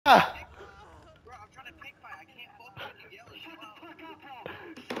Ah.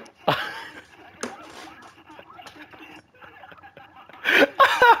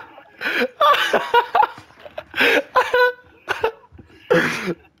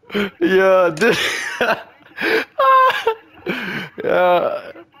 Yeah, this.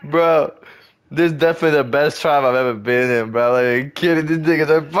 Yeah, bro. This is definitely the best tribe I've ever been in, bro. Like, kidding, these niggas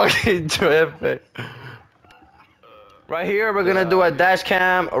are fucking tripping. Right here, we're gonna do a dash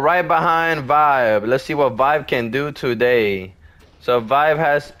cam right behind Vibe. Let's see what Vibe can do today. So Vibe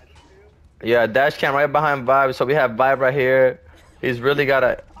has, yeah, dash cam right behind Vibe. So we have Vibe right here. He's really got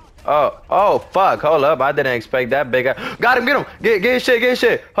a, oh, fuck. Hold up. I didn't expect that big. Got him, get him. Get his shit, get his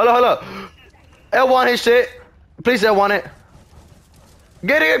shit. Hold up, hold up. L1 his shit. Please L1 it.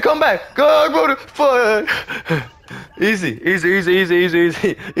 Get here, come back. Go, go to fuck. Easy, easy, easy, easy, easy,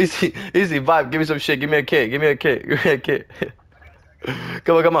 easy, easy, easy. Vibe, give me some shit. Give me a kick. Give me a kick. Give me a kick.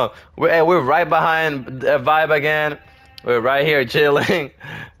 Come on, come on. We're right behind Vibe again. We're right here chilling.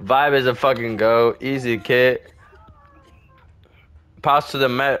 Vibe is a fucking go. Easy kick. Pass to the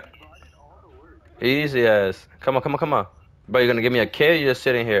Met. Easy as. Come on, come on, come on. Bro, you're gonna give me a kick? You're just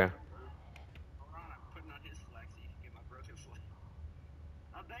sitting here.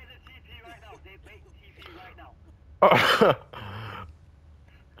 This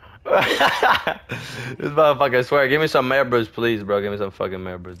motherfucker, I swear. Give me some Airbrush, please, bro. Give me some fucking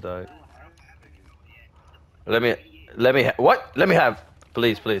Airbrush, dog. Let me, what? Let me have,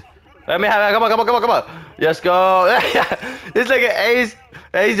 please, please. Let me have, come on, come on, come on, come on. Let's go. This nigga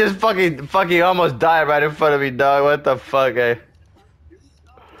Ace just fucking almost died right in front of me, dog. What the fuck, eh?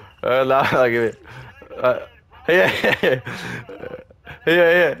 No, give it.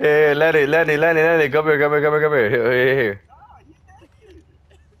 Yeah, yeah, Lenny, come here, come here, come here, come here, here.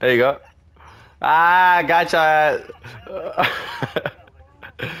 There you go. Ah, gotcha.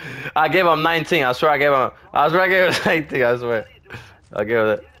 I gave him 19. I swear I gave him. I swear I gave him 19. I swear. I gave him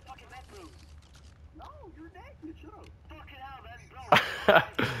that.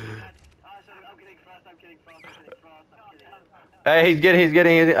 Hey, he's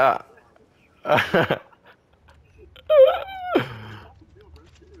getting.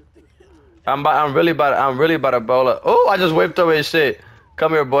 I'm really about to bowl it. Oh, I just whipped over his shit.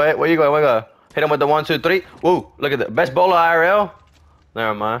 Come here, boy. Where you going? Where you going? Hit him with the 1, 2, 3. Woo! Look at that. Best bowler IRL.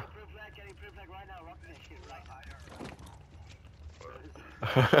 Never mind.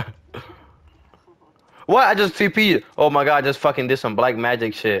 What? I just TP'd. Oh my god, I just fucking did some black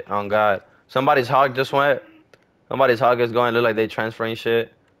magic shit. Oh god. Somebody's hog just went. Somebody's hog is going to look like they transferring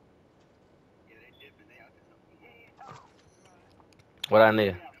shit. What I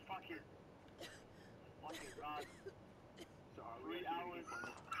need?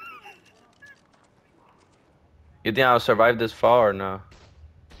 You think I'll survive this far or no?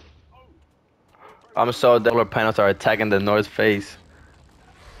 I'm so dead. Solar panels are attacking the north face.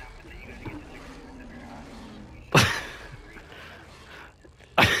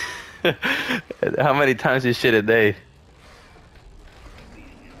 How many times you shit a day?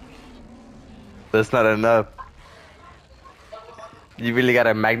 That's not enough. You really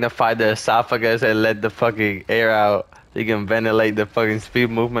gotta magnify the esophagus and let the fucking air out. You can ventilate the fucking speed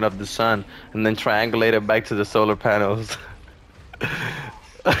movement of the sun and then triangulate it back to the solar panels.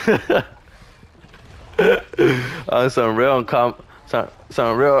 On some real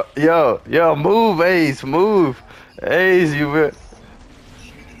some real yo move Ace, move Ace, you real.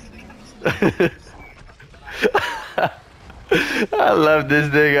 I love this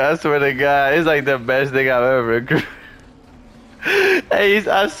nigga. I swear to God, it's like the best thing I've ever. Hey,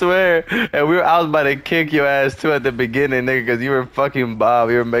 I swear, and I was about to kick your ass too at the beginning, nigga, because you were fucking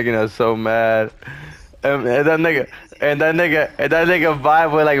Bob. You were making us so mad. And that nigga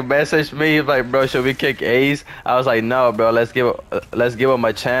Vibe would like message me. He's like, bro, should we kick Ace? I was like, no, bro, let's give him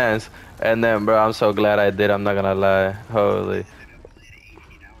a chance. And then, bro, I'm so glad I did. I'm not gonna lie. Holy.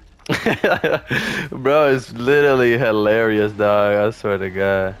 Bro, it's literally hilarious, dog. I swear to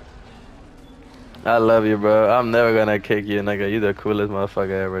God. I love you, bro. I'm never gonna kick you, nigga. You the coolest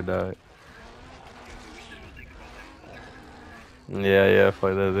motherfucker ever, dog. Yeah,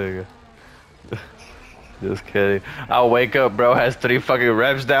 fuck that nigga. Just kidding. I'll wake up, bro, has 3 fucking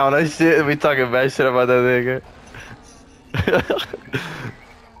reps down and shit. We talking bad shit about that nigga.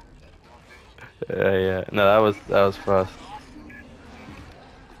 Yeah. No, that was Frost.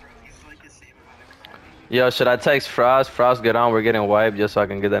 Yo, should I text Frost? Frost, get on. We're getting wiped just so I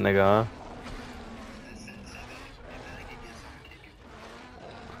can get that nigga on.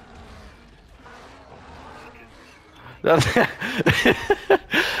 They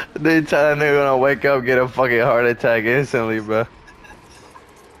tell that nigga gonna wake up, get a fucking heart attack instantly, bro.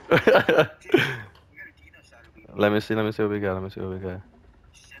 Let me see. Let me see what we got. Let me see what we got.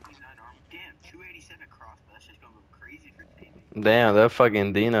 Damn, that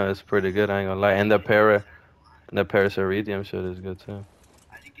fucking Dino is pretty good. I ain't gonna lie. And the Paraceritium shit is good too.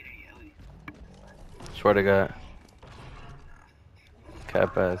 Swear to God,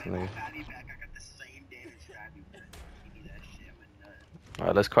 cap ass nigga.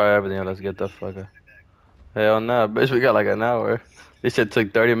 Alright, let's cry everything. Let's get the fuck out. Hell nah, bitch. We got like an hour. This shit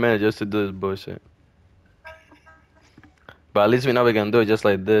took 30 minutes just to do this bullshit. But at least we know we can do it just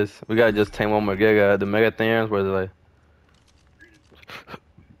like this. We gotta just take one more giga. The mega things where they're like.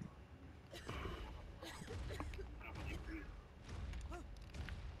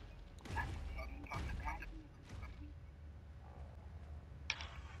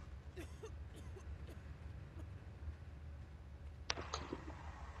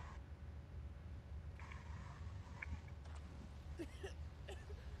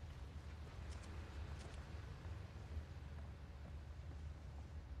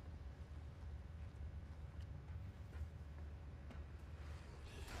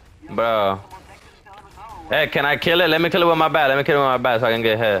 Bro. Hey, can I kill it? Let me kill it with my bat. Let me kill it with my bat so I can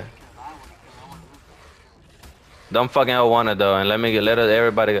get hit. Don't fucking want it though, and let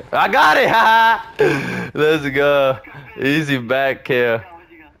everybody go. I got it! Haha! Let's go. Easy back kill.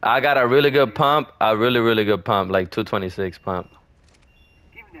 I got a really good pump. A really good pump, like 226 pump.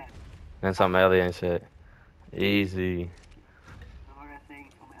 And some alien shit. Easy.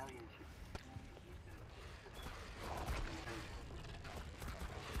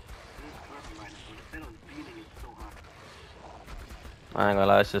 I ain't gonna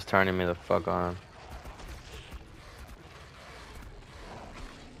lie, it's just turning me the fuck on.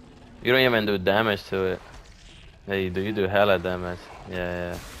 You don't even do damage to it. Yeah, you do. You do hella damage.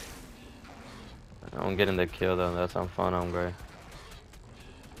 Yeah. I'm getting the kill though. That's some fun. I'm great.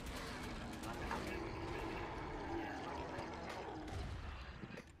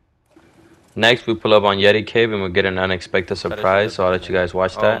 Next, we pull up on Yeti Cave and we get an unexpected surprise. So I'll let you guys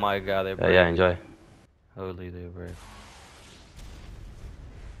watch that. Oh my god, they brave. Yeah, enjoy. Holy, they brave.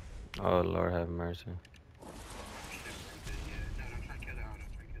 Oh Lord, have mercy.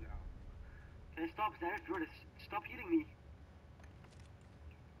 Stop healing me.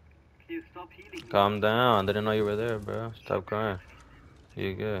 Stop healing me. Calm down. I didn't know you were there, bro. Stop crying.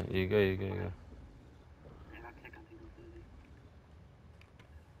 You good. You good. You good. You good.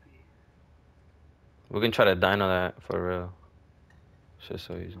 We can try to dino that for real. It's just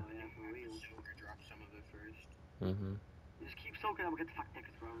so easy. Mhm. Just keep soaking. I'm gonna get the fuck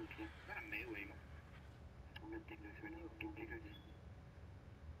tickets, bro. Okay. I'm gonna take this right now.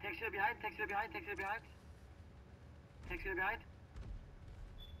 Text you behind. Text you behind. Text you behind. Text you behind.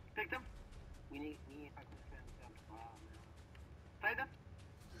 Pick them. We need play them.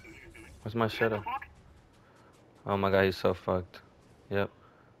 Where's my shadow? Oh my god, he's so fucked. Yep.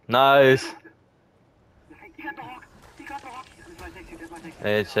 Nice. He got the hawk. He got the hawk.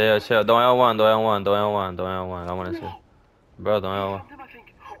 Hey, chill. Don't L1. Don't L1. Don't L1. Don't L1. I wanna see. Bro, don't L1.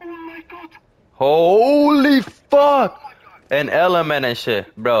 Oh my god. Holy fuck. An element and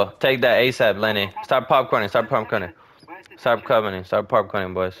shit. Bro, take that ASAP, Lenny. Start popcorning. Start popcorning. Start coming. Start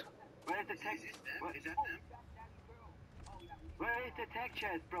popcorning, boys. Where is the tech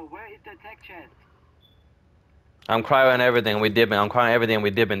chest, bro? Where is the tech chest? I'm crying everything. We dipping. I'm crying everything. We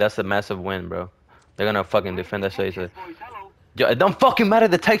dipping. That's a massive win, bro. They're gonna fucking defend that shit. Yo, it don't fucking matter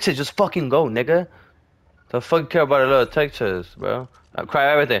the tech chest. Just fucking go, nigga. Don't fucking care about a little tech chest, bro.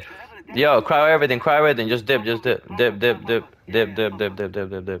 Cry everything. Yo, cry everything. Cry everything. Just dip. Just dip. Dip.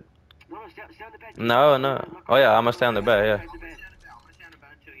 No. Oh yeah, I'm gonna stay on the bed. Yeah.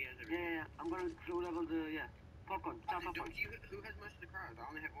 I'm gonna throw level the popcorn. Stop popcorn. Who has most of the crowd? I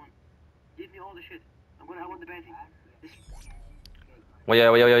only have one. Give me all the shit. I want the bad thing. Well,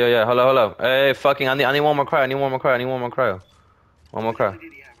 yeah. Hold up. Hey, fucking, I need one more cry. I need one more cry. One more cry.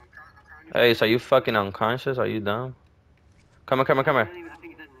 Hey, so you fucking unconscious? Are you dumb? Come here.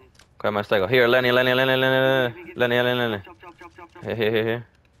 Come my stego. Here, Lenny. Here.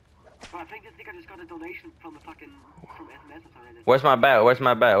 Where's my bat?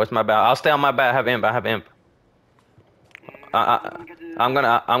 I'll stay on my bat. I have imp. I'm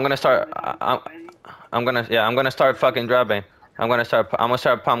gonna start. I'm gonna start fucking dropping. I'm gonna start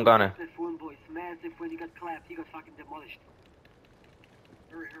pump gunning.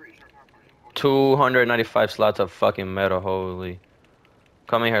 295 slots of fucking metal. Holy.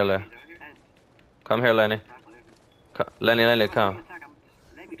 Come here, Lenny. Come here, Lenny. Lenny, come.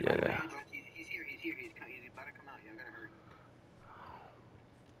 Yeah.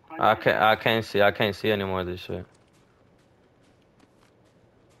 I can't see anymore of this shit.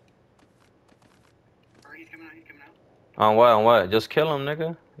 On what? On what? Just kill him,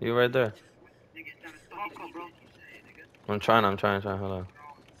 nigga. You right there. I'm trying. Hold on.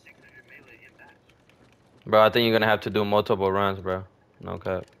 Bro, I think you're gonna have to do multiple runs, bro. No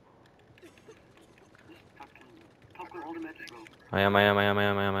cap. I am.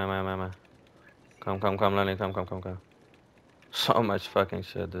 Come, Lenny, come. So much fucking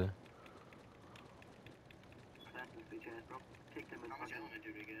shit, dude.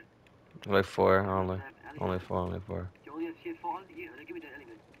 Like four, only. Only four.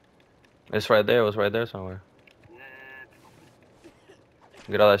 It's right there, it was right there somewhere.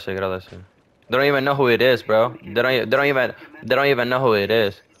 Get all that shit. They don't even know who it is, bro. They don't even know who it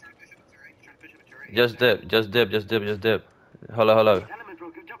is. Just dip. Hold up.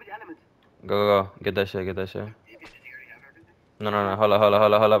 Go. Get that shit. No. Hold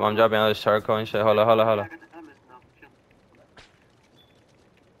up. I'm dropping all this charcoal and shit. Hold up.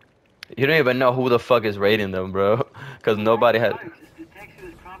 You don't even know who the fuck is raiding them, bro. Cause nobody had.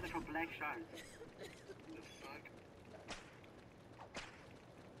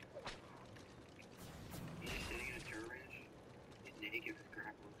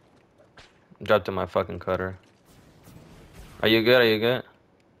 Dropped in my fucking cutter. Are you good?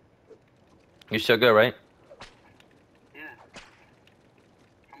 You still good, right?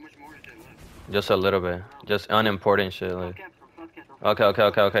 Just a little bit. Just unimportant shit, like.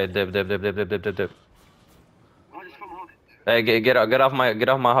 Okay. Dip. Hey, get off my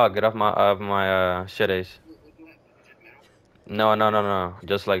hog. Get off my shit ace. No.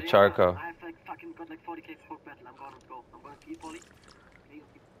 Just like charcoal.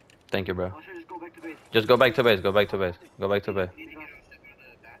 Thank you, bro. Just go back to base. Go back to base.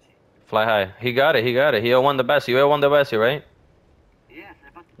 Fly high. He got it. He won the best. You won the best, right?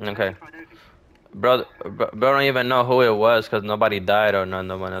 Okay. Bro don't even know who it was because nobody died or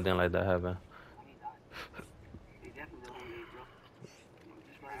nothing like that happened.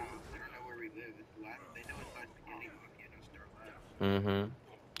 Mm-hmm.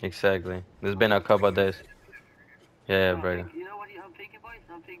 Exactly. There's been a couple of days. Yeah, bro.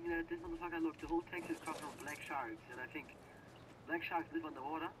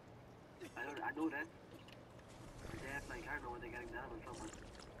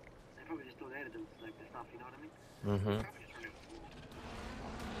 Mm-hmm.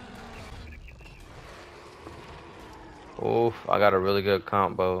 Oof, I got a really good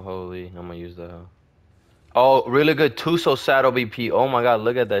combo. Holy, I'm gonna use that. Oh, really good Tuso Saddle BP. Oh my god,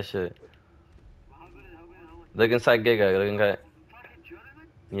 look at that shit. Look inside Giga. Look inside.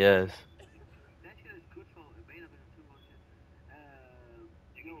 Yes.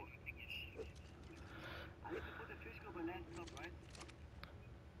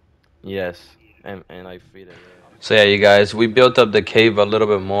 Yes. And like feed it. So yeah, you guys, we built up the cave a little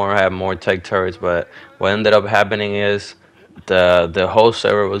bit more, had more tech turrets, but what ended up happening is the whole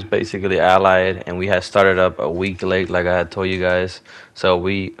server was basically allied, and we had started up a week late, like I had told you guys. So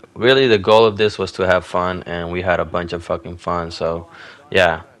we really the goal of this was to have fun, and we had a bunch of fucking fun. So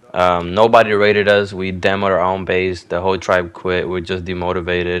yeah, nobody rated us. We demoed our own base. The whole tribe quit. We're just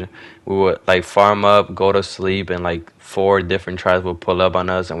demotivated. We would like farm up, go to sleep, and like four different tribes would pull up on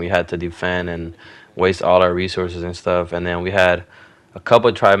us, and we had to defend and waste all our resources and stuff. And then we had a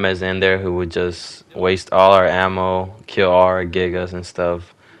couple tribe members in there who would just waste all our ammo, kill all our gigas and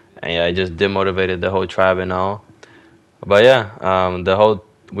stuff. And yeah, it just demotivated the whole tribe and all. But yeah, the whole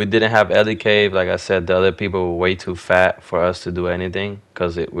we didn't have Ellie Cave. Like I said, the other people were way too fat for us to do anything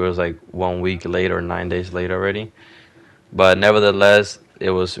because it was like 1 week late or 9 days late already. But nevertheless,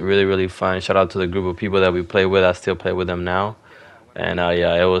 it was really fun. Shout out to the group of people that we play with. I still play with them now. And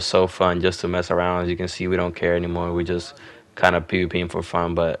yeah, it was so fun just to mess around. As you can see, we don't care anymore. We just kind of PvPing for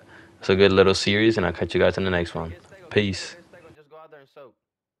fun. But it's a good little series, and I'll catch you guys in the next one. Peace.